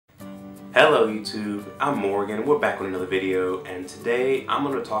Hello YouTube, I'm Morgan. We're back with another video, and today I'm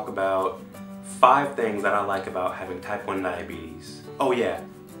going to talk about 5 things that I like about having type 1 diabetes. Oh yeah,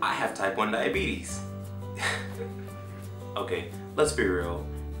 I have type 1 diabetes. Okay, let's be real.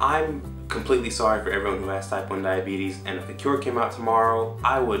 I'm completely sorry for everyone who has type 1 diabetes, and if the cure came out tomorrow,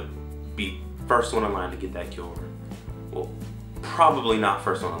 I would be first one in line to get that cure. Well, probably not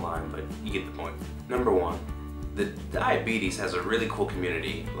first one in line, but you get the point. Number 1. The diabetes has a really cool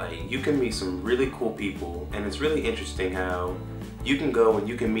community. Like, you can meet some really cool people, and it's really interesting how you can go and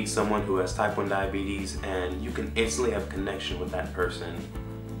you can meet someone who has type 1 diabetes and you can instantly have a connection with that person.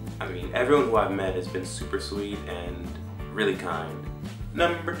 I mean, everyone who I've met has been super sweet and really kind.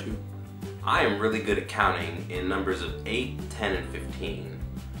 Number 2, I am really good at counting in numbers of 8, 10, and 15.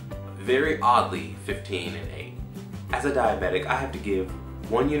 Very oddly, 15 and 8. As a diabetic, I have to give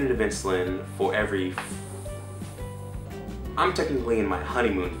 1 unit of insulin for every... I'm technically in my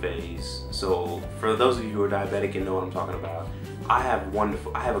honeymoon phase, so for those of you who are diabetic and know what I'm talking about, I have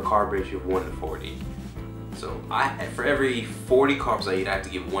a carb ratio of 1 to 40. So for every 40 carbs I eat, I have to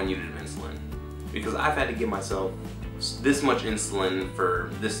give 1 unit of insulin, because I've had to give myself this much insulin for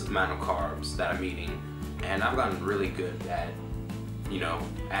this amount of carbs that I'm eating, and I've gotten really good at, you know,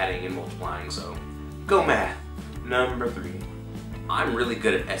 adding and multiplying, so go math. Number 3. I'm really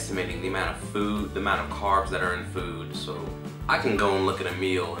good at estimating the amount of food, the amount of carbs that are in food, so I can go and look at a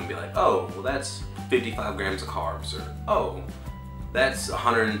meal and be like, oh, well that's 55 grams of carbs, or oh, that's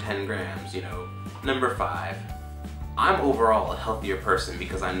 110 grams, you know. Number 5, I'm overall a healthier person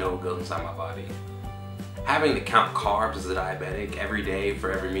because I know what goes inside my body. Having to count carbs as a diabetic every day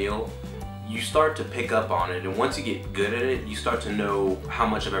for every meal, you start to pick up on it, and once you get good at it, you start to know how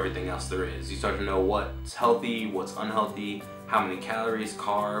much of everything else there is. You start to know what's healthy, what's unhealthy, how many calories,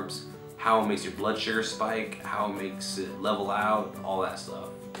 carbs, how it makes your blood sugar spike, how it makes it level out, all that stuff.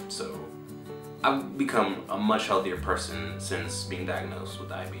 So I've become a much healthier person since being diagnosed with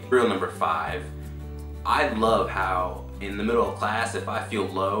diabetes. Real number 5, I love how in the middle of class, if I feel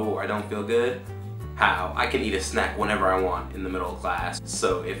low or I don't feel good, how I can eat a snack whenever I want in the middle of class.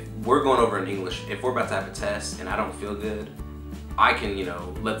 So if we're going over in English, if we're about to have a test and I don't feel good, I can, you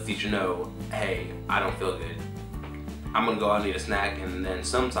know, let the teacher know, hey, I don't feel good. I'm gonna go out and eat a snack, and then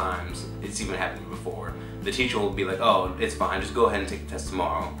sometimes, it's even happened before, the teacher will be like, oh, it's fine, just go ahead and take the test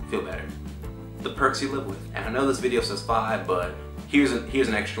tomorrow, feel better. The perks you live with. And I know this video says 5, but here's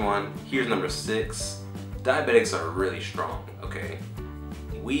an extra one. Here's number 6. Diabetics are really strong, okay?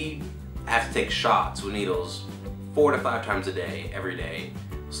 We have to take shots with needles 4 to 5 times a day, every day.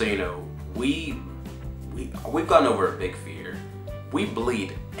 So, you know, we've gotten over a big fear. We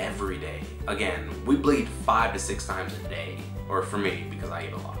bleed every day. Again, we bleed 5 to 6 times a day. Or for me, because I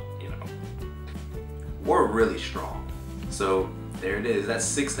eat a lot, you know. We're really strong. So there it is. That's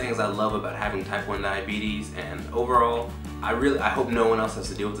 6 things I love about having type 1 diabetes, and overall, I hope no one else has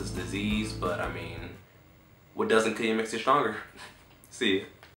to deal with this disease, but I mean, what doesn't kill you makes you stronger. See ya.